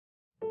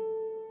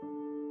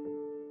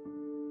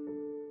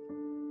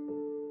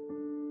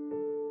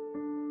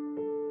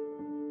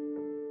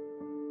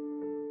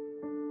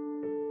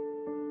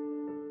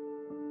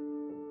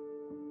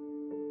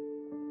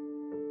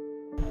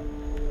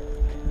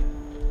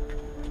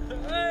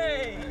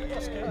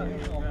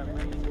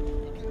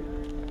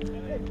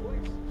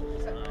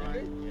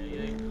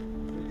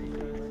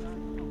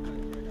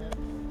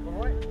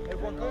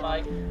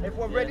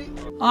Everyone ready?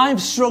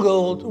 I've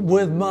struggled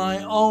with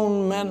my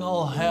own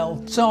mental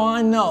health, so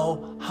I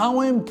know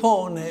how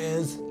important it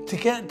is to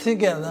get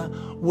together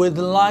with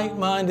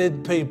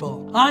like-minded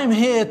people. I'm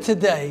here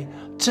today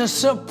to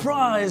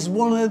surprise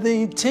one of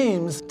the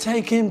teams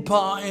taking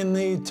part in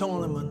the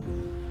tournament.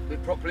 Do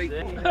it properly.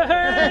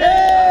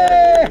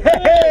 Hey!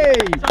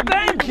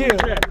 Thank you.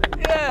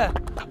 Yeah.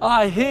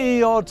 I hear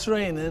you're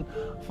training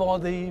for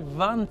the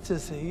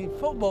Vantasy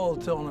Football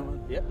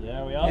tournament. Yep.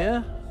 Yeah, we are.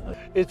 Yeah.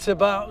 It's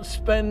about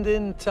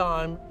spending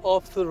time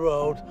off the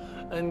road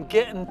and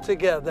getting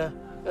together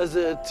as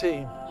a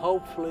team.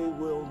 Hopefully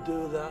we'll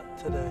do that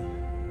today.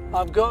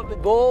 I've got the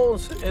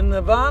balls in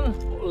the van.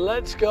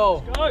 Let's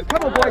go. Let's go.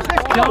 Come on, boys,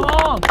 let's go. Come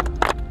on.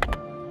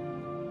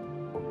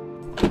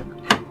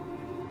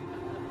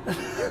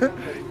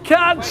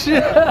 Catch!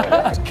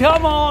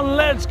 Come on,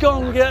 let's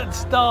go and get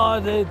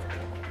started.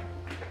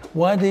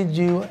 Why did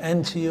you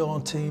enter your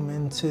team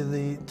into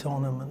the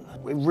tournament?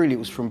 Really, it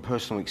was from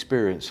personal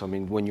experience. I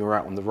mean, when you're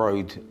out on the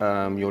road,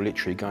 you're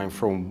literally going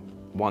from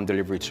one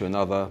delivery to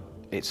another.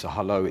 It's a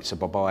hello, it's a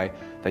bye-bye,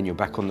 then you're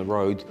back on the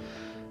road,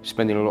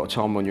 spending a lot of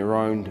time on your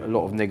own, a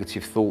lot of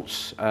negative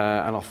thoughts,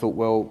 and I thought,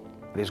 well,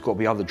 there's got to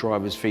be other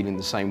drivers feeling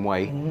the same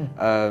way.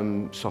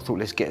 So I thought,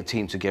 let's get a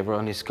team together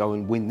and let's go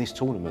and win this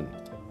tournament.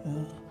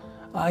 Yeah.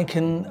 I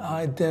can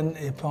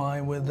identify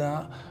with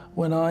that.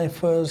 When I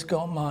first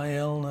got my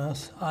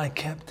illness, I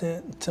kept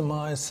it to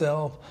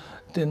myself,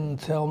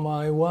 didn't tell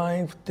my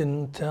wife,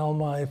 didn't tell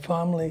my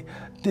family,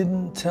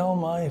 didn't tell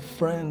my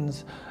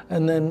friends.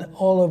 And then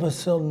all of a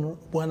sudden,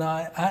 when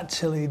I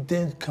actually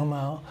did come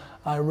out,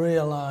 I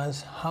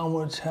realized how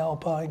much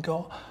help I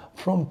got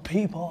from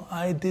people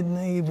I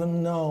didn't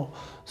even know.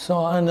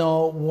 So I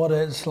know what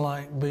it's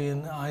like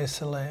being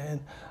isolated.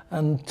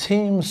 And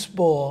team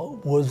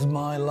sport was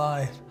my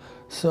life.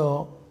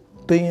 So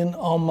being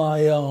on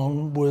my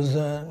own was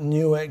a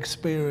new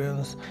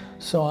experience,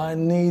 so I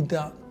need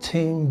that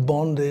team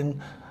bonding,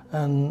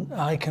 and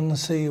I can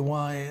see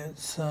why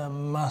it's a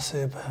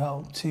massive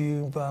help to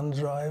you van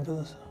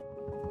drivers.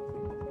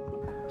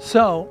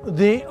 So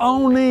the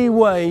only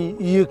way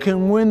you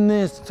can win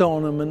this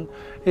tournament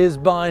is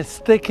by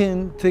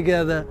sticking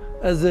together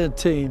as a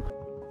team.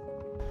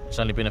 It's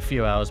only been a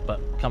few hours, but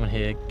coming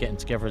here, getting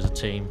together as a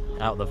team,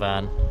 out of the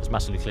van, has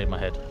massively cleared my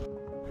head.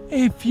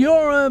 If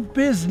you're a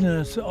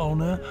business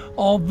owner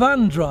or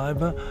van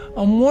driver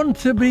and want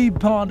to be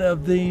part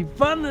of the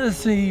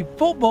Fantasy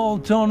Football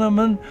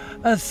tournament,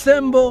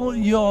 assemble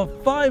your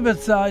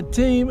five-a-side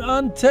team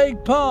and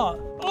take part.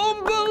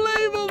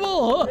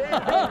 Unbelievable!